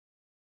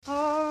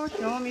Orlando,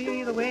 show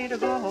me the way to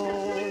go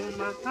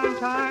home. I'm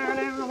tired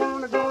and I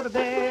want to go to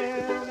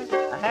bed.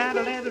 I had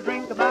a little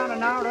drink about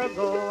an hour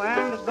ago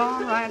and it's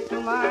gone right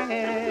to my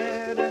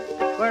head.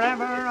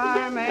 Wherever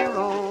I may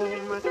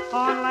roam,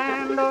 on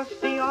land or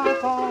sea or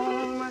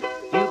foam,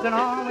 you can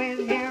always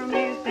hear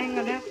me sing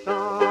this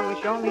song.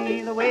 Show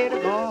me the way to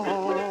go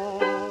home.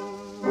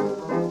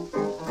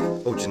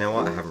 Oh, do you know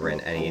what? I haven't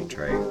written any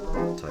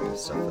intro type of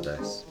stuff for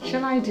this.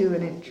 Shall I do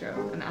an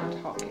intro, an ad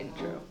hoc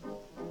intro?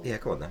 Yeah,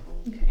 go on then.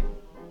 Okay.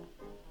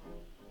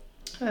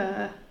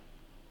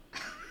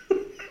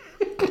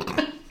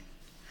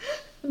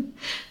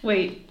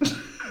 Wait.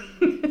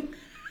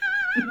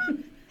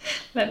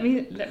 let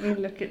me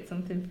look at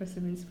something for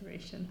some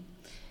inspiration.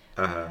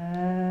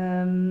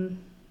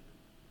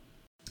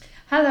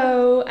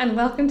 Hello and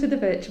welcome to the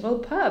virtual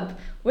pub.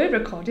 We're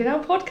recording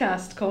our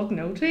podcast called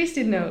No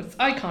Tasting Notes.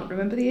 I can't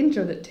remember the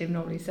intro that Tim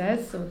normally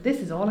says, so this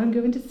is all I'm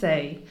going to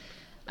say.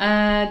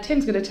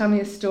 Tim's going to tell me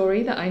a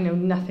story that I know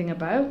nothing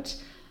about.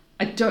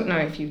 I don't know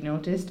if you've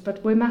noticed,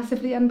 but we're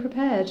massively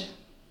unprepared.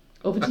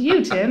 Over to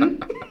you,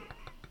 Tim.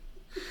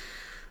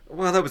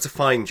 Well, that was a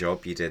fine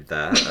job you did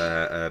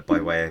there, by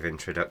way of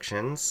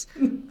introductions.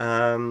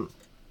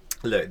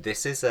 Look,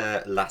 this is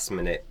a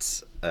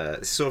last-minute,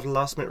 sort of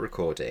last-minute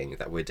recording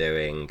that we're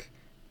doing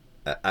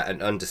at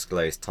an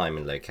undisclosed time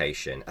and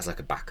location as like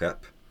a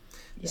backup.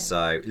 Yeah.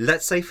 So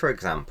let's say, for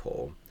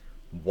example,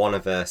 one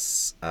of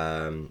us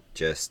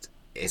just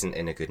isn't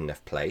in a good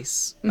enough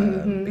place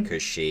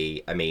because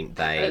they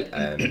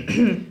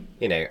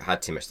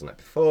had too much the night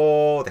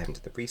before, they haven't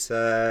done the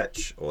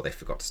research, or they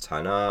forgot to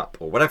turn up,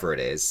 or whatever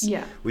it is.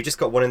 Yeah. We just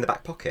got one in the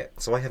back pocket.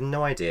 So I have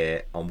no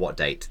idea on what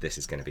date this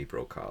is going to be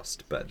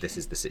broadcast, but this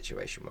is the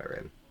situation we're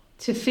in.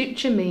 To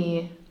future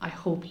me, I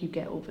hope you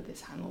get over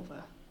this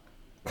hangover.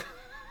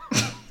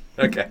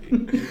 Okay.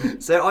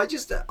 So I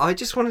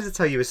just wanted to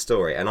tell you a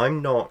story, and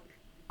I'm not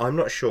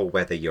sure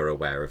whether you're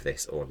aware of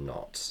this or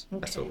not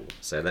at all.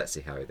 So let's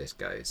see how this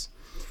goes.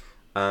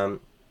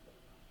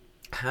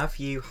 Have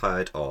you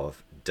heard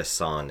of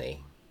Dasani?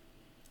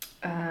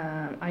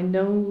 I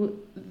know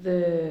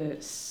the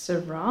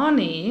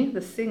Serrani,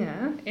 the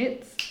singer.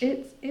 It's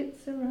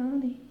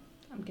Serrani.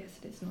 I'm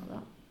guessing it's not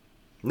that.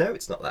 No,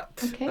 it's not that.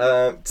 Okay.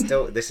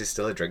 This is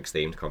still a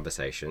drinks-themed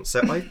conversation.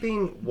 So I've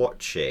been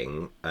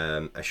watching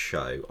a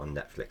show on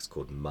Netflix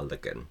called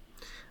Mulligan.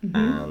 Mm-hmm.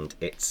 And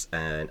it's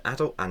an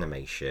adult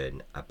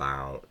animation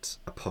about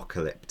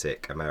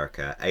apocalyptic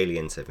America.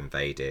 Aliens have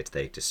invaded,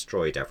 they've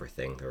destroyed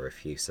everything, there are a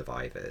few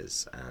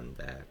survivors, and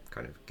they're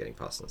kind of getting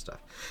past and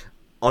stuff.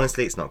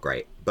 Honestly, it's not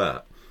great,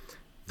 but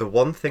the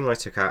one thing I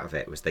took out of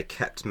it was they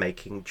kept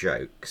making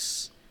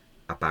jokes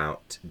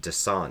about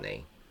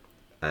Dasani,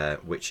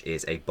 which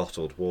is a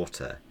bottled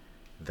water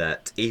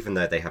that, even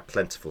though they had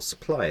plentiful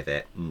supply of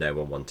it, no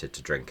one wanted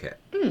to drink it.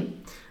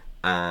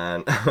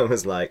 And I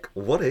was like,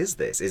 what is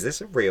this? Is this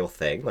a real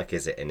thing? Like,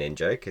 is it an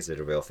in-joke? Is it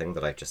a real thing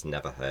that I've just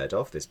never heard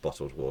of, this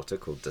bottled water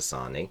called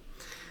Dasani?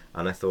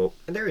 And I thought,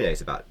 Larry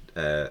knows about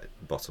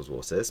bottled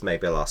waters,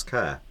 maybe I'll ask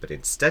her. But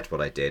instead what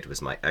I did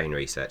was my own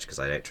research, because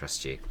I don't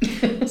trust you.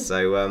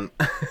 So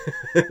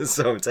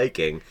I'm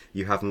taking,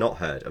 you have not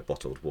heard of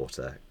bottled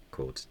water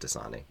called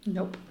Dasani?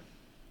 Nope.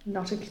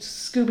 Not a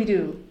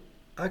Scooby-Doo.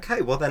 Okay,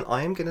 well then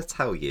I am going to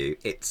tell you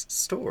its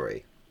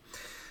story.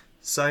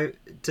 So,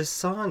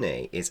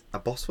 Dasani is a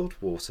bottled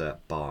water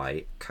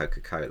by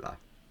Coca-Cola.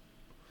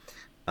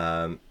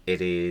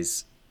 It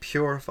is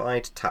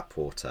purified tap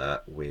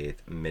water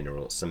with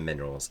some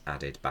minerals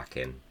added back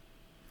in.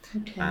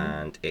 Okay.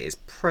 And it is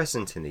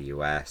present in the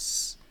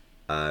US.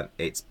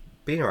 It's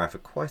been around for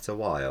quite a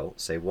while,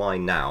 so why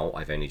now?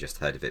 I've only just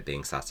heard of it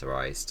being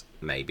satirised.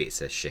 Maybe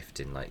it's a shift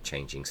in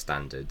changing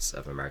standards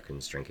of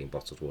Americans drinking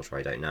bottled water,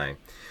 I don't know.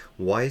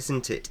 Why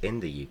isn't it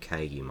in the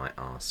UK, you might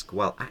ask?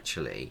 Well,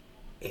 actually,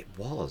 it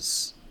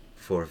was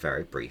for a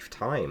very brief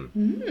time.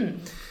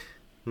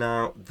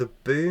 Now, the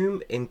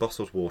boom in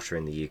bottled water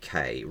in the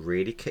UK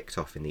really kicked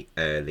off in the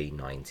early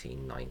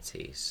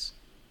 1990s.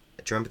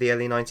 Do you remember the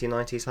early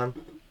 1990s, Han?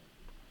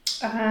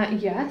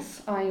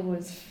 Yes, I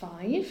was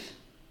 5.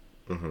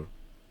 Mm-hmm.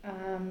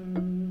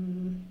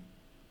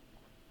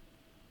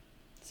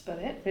 That's about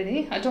it,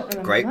 really. I don't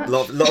remember Great, much.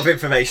 lot of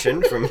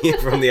information from the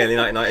early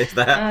 1990s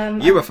there.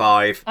 You were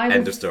 5,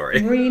 end of story.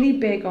 I was really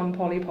big on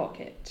Polly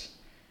Pocket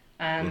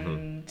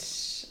and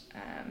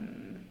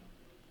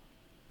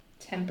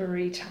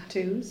temporary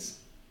tattoos.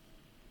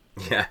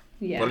 Yeah.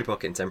 Polly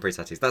Pocket and temporary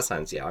tattoos. That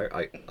sounds,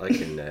 I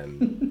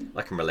can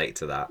I can relate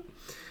to that.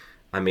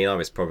 I mean, I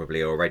was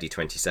probably already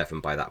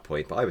 27 by that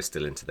point, but I was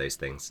still into those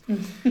things.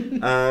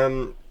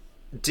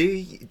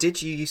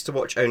 Did you used to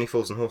watch Only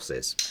Fools and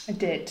Horses? I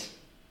did.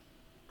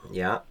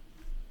 Yeah.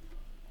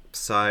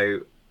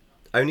 So,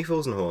 Only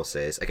Fools and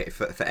Horses. Okay,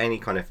 for any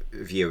kind of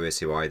viewers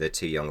who are either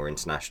too young or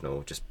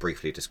international, just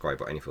briefly describe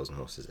what Only Fools and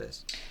Horses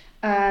is.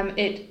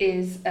 It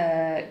is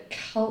a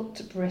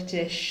cult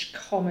British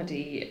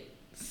comedy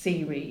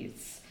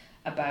series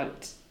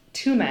about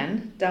 2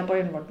 men, Del Boy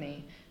and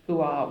Rodney,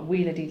 who are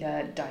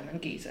wheeler-dealer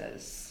diamond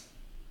geezers.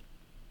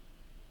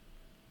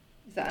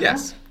 Is that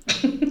Yes.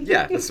 enough?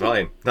 Yeah, that's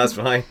fine. That's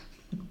fine.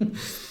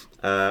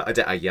 I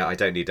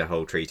don't need a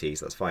whole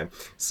treatise. That's fine.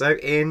 So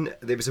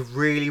there was a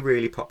really,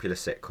 really popular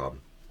sitcom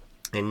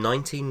in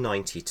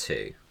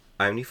 1992.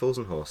 Only Fools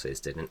and Horses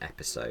did an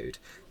episode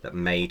that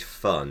made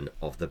fun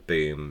of the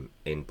boom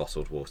in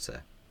bottled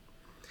water.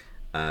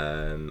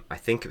 I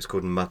think it was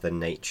called Mother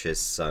Nature's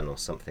Son or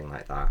something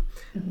like that.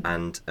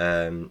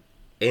 And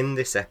in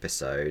this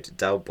episode,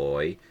 Del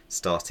Boy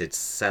started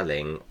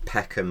selling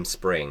Peckham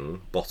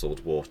Spring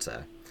bottled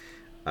water,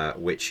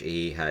 which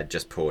he had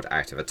just poured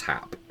out of a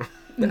tap,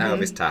 out of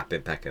his tap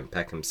in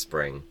Peckham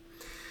Spring.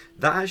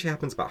 That actually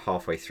happens about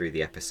halfway through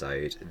the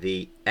episode.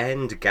 The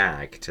end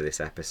gag to this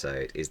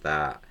episode is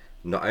that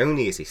not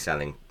only is he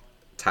selling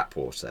tap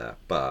water,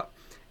 but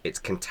it's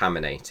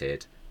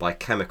contaminated by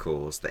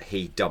chemicals that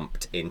he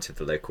dumped into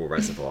the local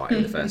reservoir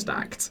in the first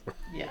act.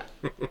 Yeah.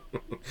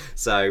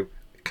 So,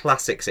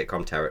 classic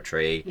sitcom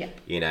territory. Yeah.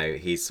 You know,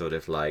 he's sort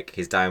of like,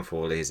 his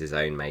downfall is his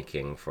own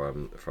making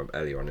from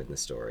earlier on in the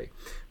story.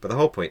 But the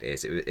whole point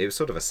is, it was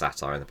sort of a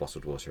satire on the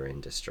bottled water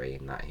industry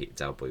in that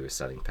Del Boy was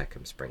selling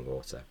Peckham Spring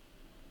water.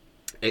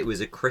 It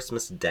was a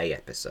Christmas Day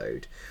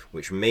episode,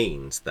 which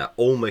means that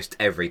almost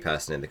every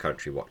person in the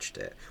country watched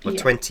it. Well,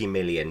 20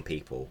 million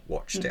people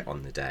watched it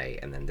on the day,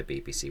 and then the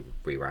BBC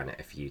reran it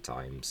a few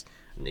times,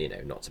 you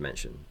know, not to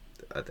mention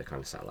other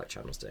kind of satellite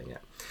channels doing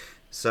it.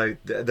 So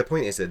the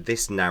point is that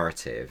this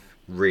narrative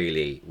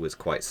really was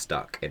quite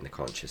stuck in the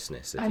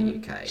consciousness of the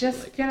UK.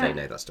 They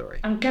know that story.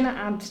 I'm going to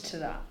add to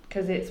that,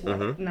 because it's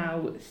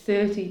now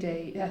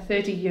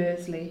 30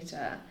 years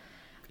later,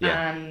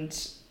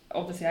 and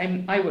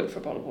obviously I work for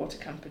a bottled water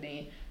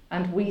company,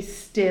 and we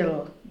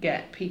still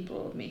get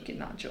people making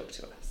that joke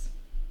to us.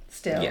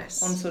 Still, on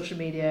social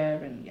media,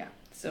 and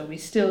so we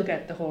still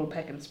get the whole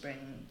Peckham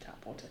Spring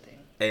tap water thing.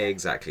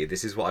 Exactly.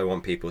 This is what I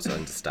want people to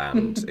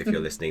understand if you're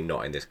listening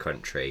not in this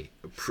country.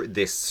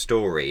 This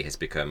story has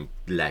become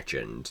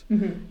legend.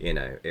 You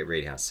know, it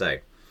really has. So,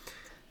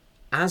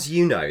 as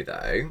you know,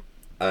 though,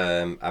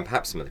 and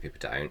perhaps some other people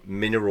don't,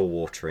 mineral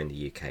water in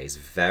the UK is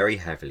very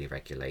heavily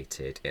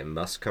regulated. It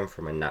must come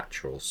from a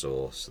natural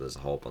source. So there's a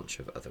whole bunch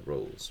of other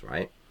rules,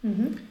 right?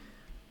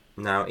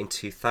 Now, in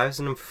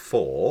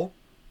 2004,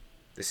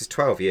 this is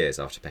 12 years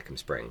after Peckham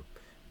Spring,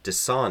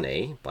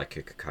 Dasani by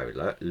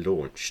Coca-Cola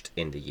launched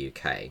in the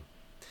UK.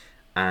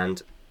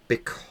 And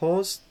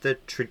because the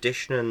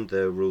tradition and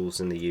the rules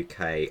in the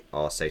UK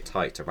are so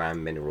tight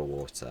around mineral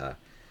water,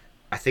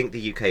 I think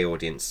the UK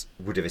audience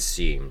would have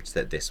assumed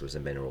that this was a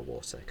mineral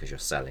water because you're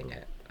selling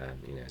it,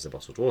 as a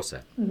bottled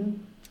water.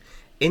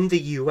 In the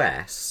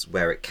US,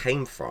 where it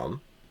came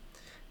from,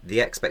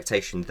 the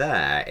expectation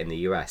there in the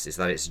US is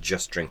that it's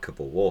just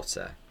drinkable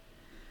water.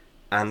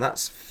 And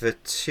that's for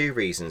two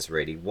reasons,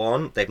 really.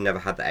 One, they've never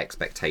had the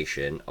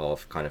expectation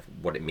of kind of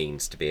what it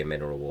means to be a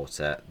mineral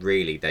water.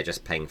 Really, they're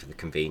just paying for the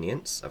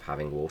convenience of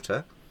having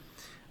water.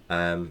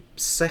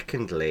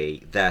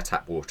 Secondly, their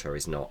tap water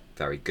is not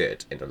very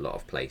good in a lot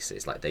of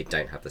places. Like, they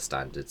don't have the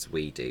standards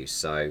we do.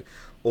 So,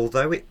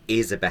 although it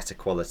is a better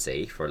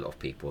quality for a lot of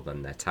people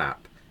than their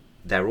tap,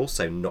 they're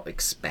also not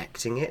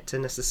expecting it to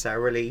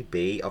necessarily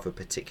be of a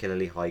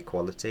particularly high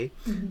quality.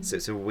 So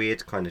it's a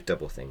weird kind of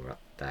double thing right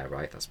there,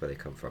 right? That's where they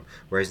come from.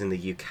 Whereas in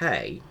the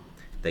UK,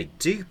 they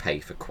do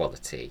pay for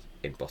quality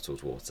in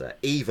bottled water,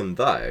 even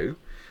though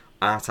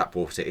our tap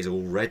water is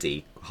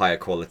already higher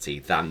quality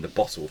than the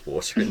bottled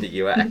water in the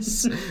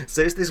US.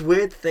 So it's this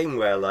weird thing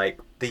where, like,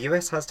 the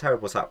US has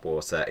terrible tap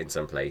water in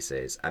some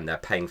places, and they're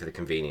paying for the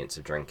convenience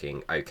of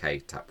drinking okay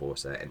tap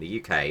water. In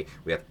the UK,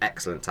 we have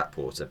excellent tap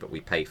water, but we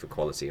pay for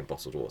quality in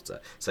bottled water.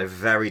 So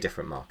very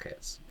different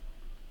markets.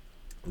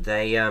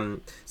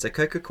 So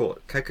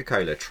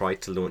Coca-Cola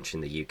tried to launch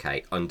in the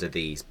UK under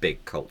these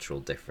big cultural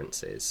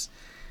differences.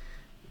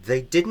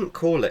 They didn't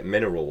call it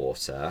mineral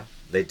water.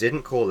 They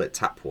didn't call it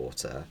tap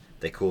water.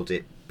 They called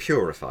it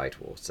purified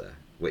water,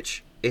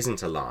 which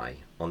isn't a lie.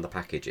 On the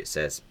package it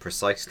says,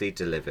 precisely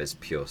delivers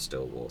pure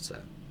still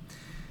water.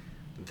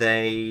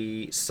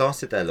 They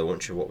started their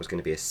launch of what was going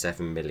to be a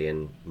 7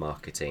 million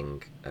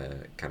marketing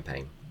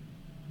campaign.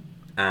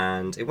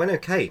 And it went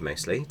okay,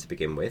 mostly, to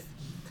begin with.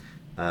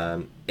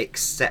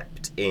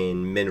 Except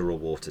in mineral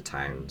water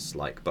towns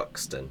like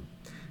Buxton.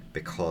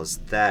 Because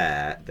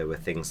there were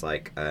things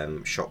like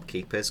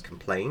shopkeepers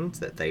complained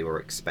that they were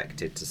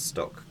expected to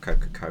stock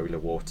Coca-Cola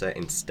water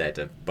instead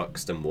of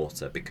Buxton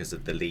water because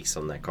of the lease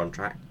on their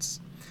contracts.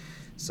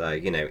 So,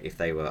 if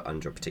they were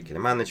under a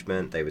particular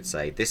management, they would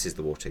say, this is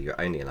the water you're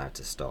only allowed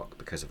to stock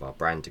because of our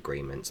brand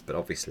agreements. But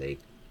obviously,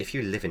 if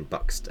you live in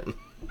Buxton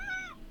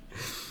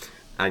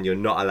and you're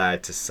not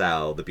allowed to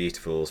sell the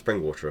beautiful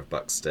spring water of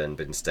Buxton,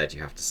 but instead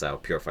you have to sell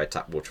purified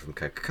tap water from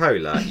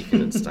Coca-Cola, you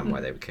can understand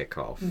why they would kick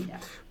off. Yeah.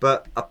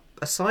 But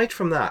aside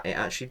from that, it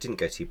actually didn't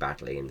go too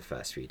badly in the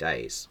first few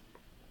days.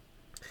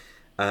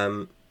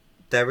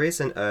 There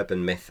is an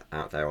urban myth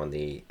out there on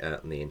the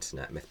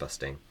internet, myth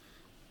busting,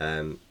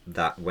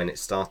 that when it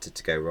started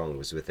to go wrong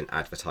was with an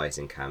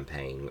advertising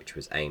campaign which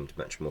was aimed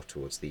much more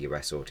towards the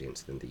US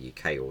audience than the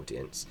UK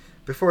audience.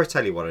 Before I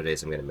tell you what it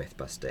is, I'm going to myth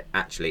bust it.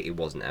 Actually, it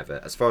wasn't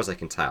ever, as far as I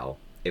can tell,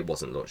 it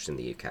wasn't launched in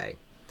the UK.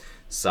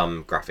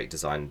 Some graphic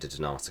designer did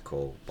an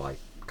article by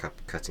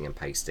cutting and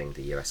pasting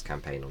the US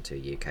campaign onto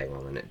a UK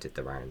one, and it did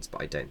the rounds,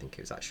 but I don't think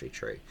it was actually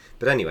true.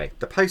 But anyway,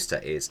 the poster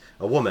is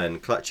a woman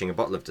clutching a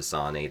bottle of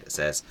Dasani that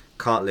says,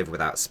 "Can't live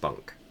without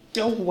spunk."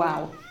 Oh,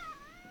 wow.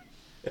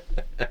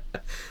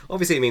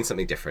 Obviously, it means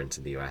something different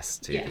in the US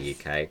to Yes. the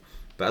UK.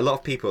 But a lot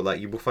of people,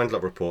 like, you will find a lot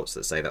of reports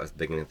that say that was the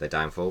beginning of their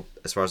downfall.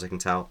 As far as I can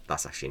tell,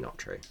 that's actually not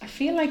true. I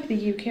feel like the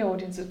UK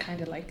audience would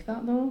kind of like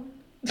that, though.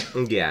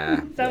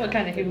 Yeah. Is that what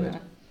kind of it humour?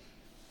 would.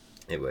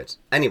 It would.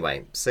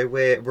 Anyway, so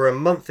we're a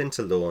month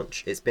into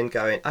launch. It's been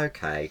going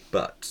okay,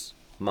 but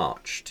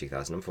March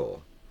 2004.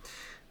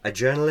 A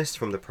journalist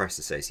from the Press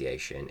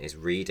Association is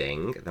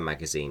reading the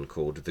magazine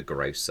called The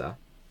Grocer,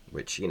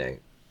 which, you know,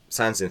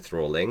 sounds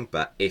enthralling,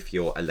 but if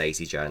you're a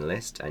lazy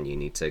journalist and you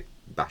need to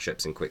bash up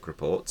some quick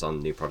reports on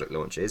new product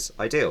launches,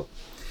 ideal.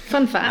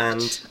 Fun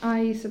fact,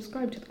 I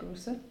subscribe to The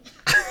Grocer.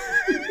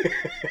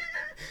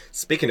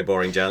 Speaking of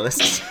boring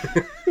journalists.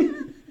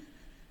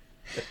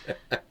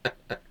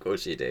 Of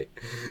course you do.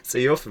 So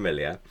you're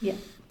familiar. Yeah.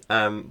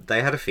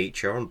 They had a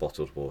feature on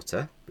bottled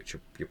water, which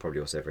you're probably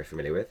also very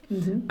familiar with.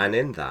 Mm-hmm. And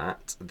in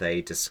that,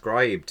 they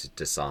described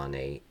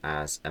Dasani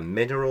as a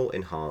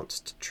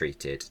mineral-enhanced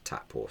treated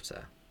tap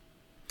water.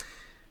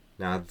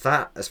 Now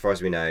that, as far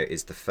as we know,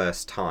 is the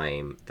first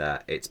time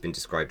that it's been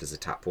described as a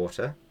tap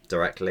water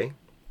directly,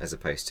 as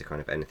opposed to kind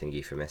of anything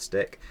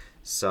euphemistic.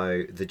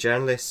 So the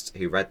journalist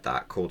who read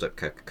that called up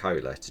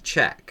Coca-Cola to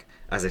check.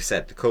 As I've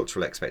said, the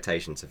cultural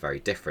expectations are very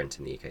different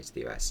in the UK to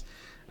the US.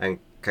 And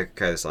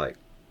Coca-Cola's like,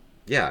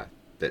 yeah,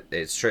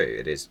 it's true,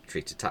 it is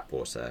treated tap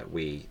water.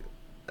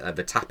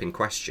 The tap in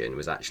question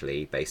was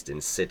actually based in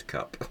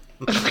Sidcup,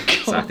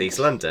 South East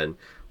London,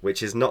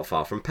 which is not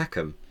far from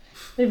Peckham.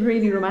 They've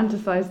really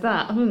romanticised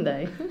that, haven't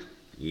they?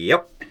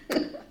 Yep.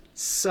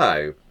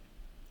 So,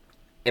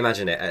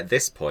 imagine it, at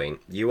this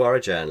point, you are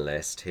a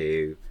journalist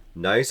who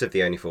knows of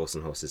the Only Fools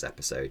and Horses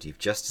episode. You've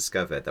just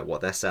discovered that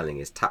what they're selling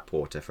is tap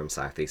water from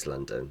South East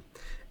London.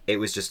 It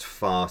was just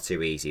far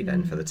too easy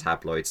then for the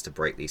tabloids to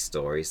break these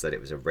stories that it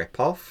was a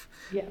rip-off,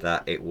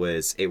 that it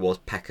was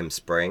Peckham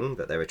Spring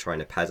that they were trying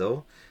to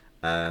peddle,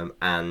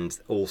 and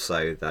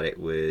also that it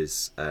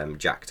was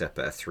jacked up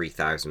at a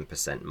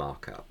 3,000%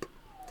 markup.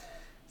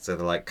 So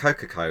they're like,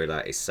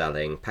 Coca-Cola is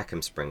selling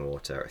Peckham Spring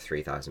water at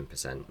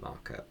 3,000%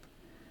 markup.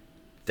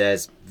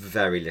 There's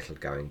very little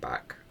going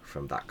back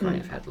from that kind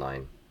of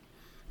headline.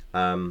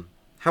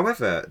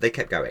 However, they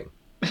kept going.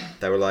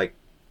 They were like,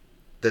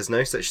 there's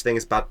no such thing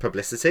as bad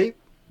publicity,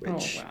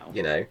 which,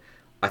 you know,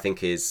 I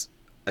think is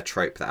a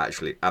trope that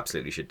actually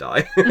absolutely should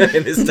die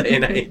in this day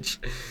and age.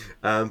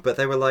 But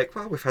they were like,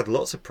 well, we've had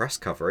lots of press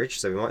coverage,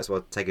 so we might as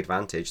well take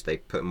advantage. They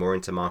put more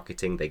into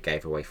marketing. They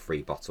gave away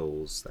free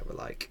bottles. They were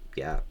like,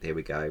 yeah, here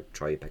we go.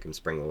 Try your Peckham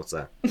Spring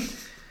water.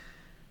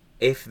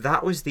 If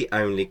that was the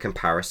only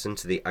comparison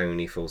to the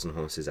Only Fools and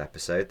Horses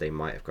episode, they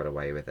might have got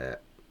away with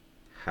it.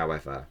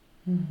 However,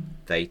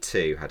 they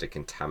too had a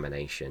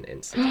contamination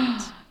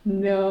incident.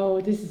 No,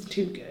 this is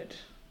too good.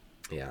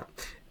 Yeah.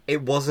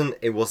 It wasn't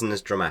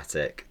as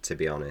dramatic, to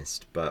be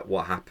honest, but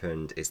what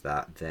happened is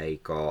that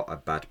they got a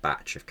bad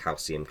batch of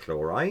calcium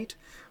chloride,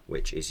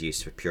 which is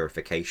used for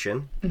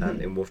purification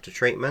in water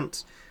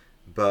treatment,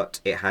 but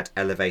it had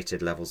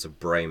elevated levels of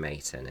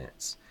bromate in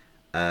it.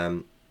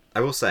 I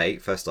will say,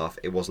 first off,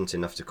 it wasn't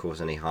enough to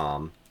cause any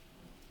harm,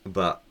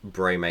 but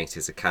bromate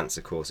is a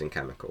cancer-causing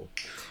chemical,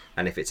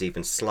 and if it's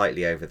even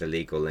slightly over the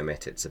legal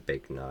limit, it's a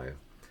big no.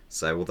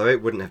 So although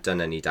it wouldn't have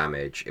done any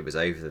damage, it was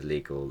over the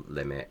legal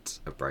limit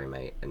of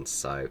bromate, and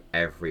so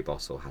every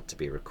bottle had to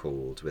be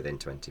recalled within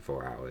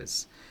 24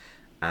 hours.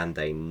 And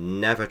they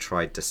never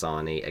tried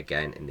Dasani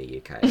again in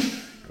the UK.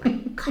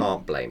 And I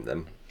can't blame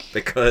them,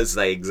 because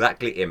they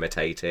exactly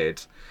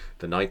imitated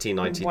the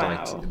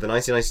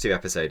 1992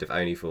 episode of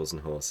Only Fools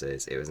and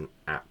Horses. It was an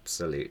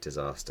absolute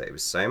disaster. It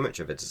was so much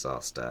of a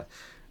disaster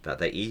that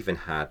they even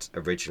had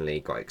originally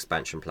got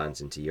expansion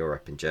plans into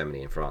Europe, in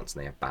Germany and France,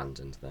 and they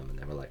abandoned them, and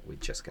they were like, we're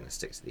just going to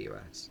stick to the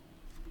US.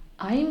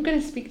 I'm going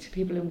to speak to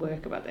people in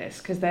work about this,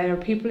 because there are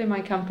people in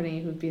my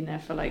company who've been there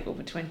for like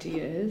over 20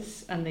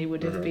 years, and they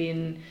would have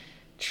been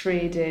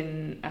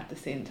trading at the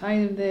same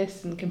time of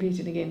this and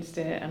competing against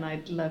it, and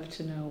I'd love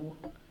to know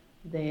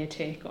their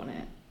take on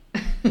it.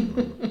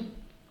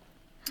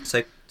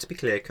 So, to be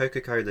clear,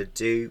 Coca-Cola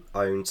do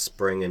own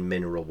spring and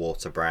mineral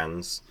water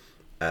brands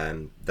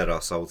that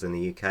are sold in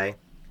the UK,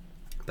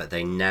 but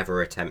they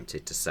never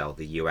attempted to sell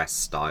the US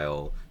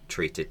style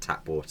treated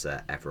tap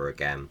water ever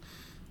again.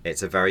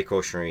 It's a very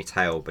cautionary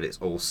tale, but it's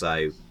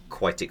also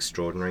quite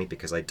extraordinary,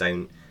 because I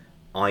don't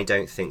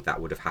think that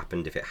would have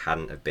happened if it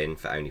hadn't have been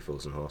for Only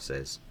Fools and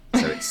Horses.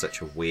 So it's such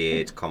a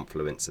weird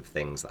confluence of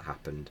things that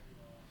happened.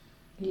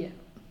 Yeah.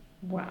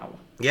 Wow.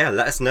 Yeah,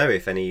 let us know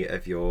if any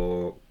of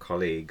your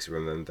colleagues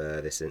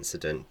remember this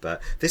incident. But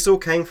this all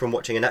came from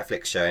watching a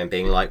Netflix show and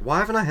being like, why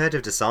haven't I heard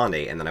of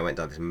Dasani? And then I went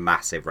down this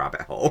massive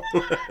rabbit hole.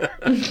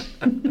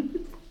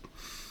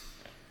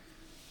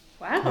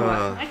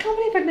 Wow. I can't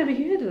believe I'd never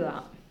heard of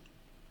that.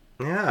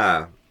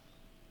 Yeah.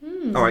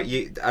 All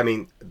right, I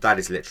mean, that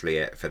is literally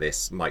it for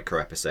this micro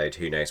episode.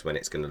 Who knows when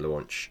it's going to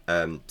launch?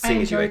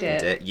 Seeing as you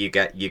opened it, you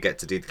get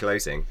to do the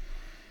closing.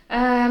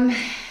 And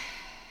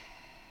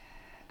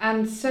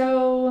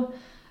so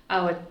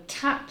our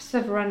taps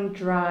have run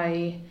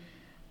dry,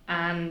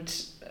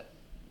 and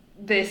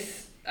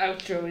this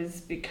outro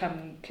has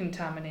become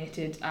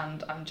contaminated,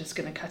 and I'm just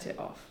going to cut it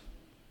off.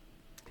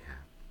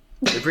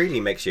 Yeah, it really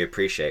makes you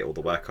appreciate all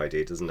the work I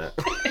do, doesn't it?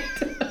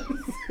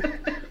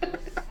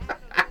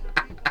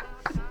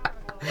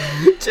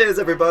 Cheers,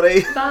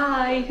 everybody.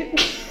 Bye.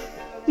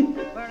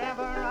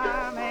 Wherever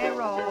I may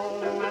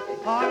roam,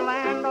 or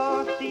land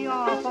or sea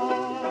or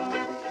home,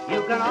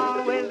 you can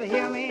always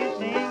hear me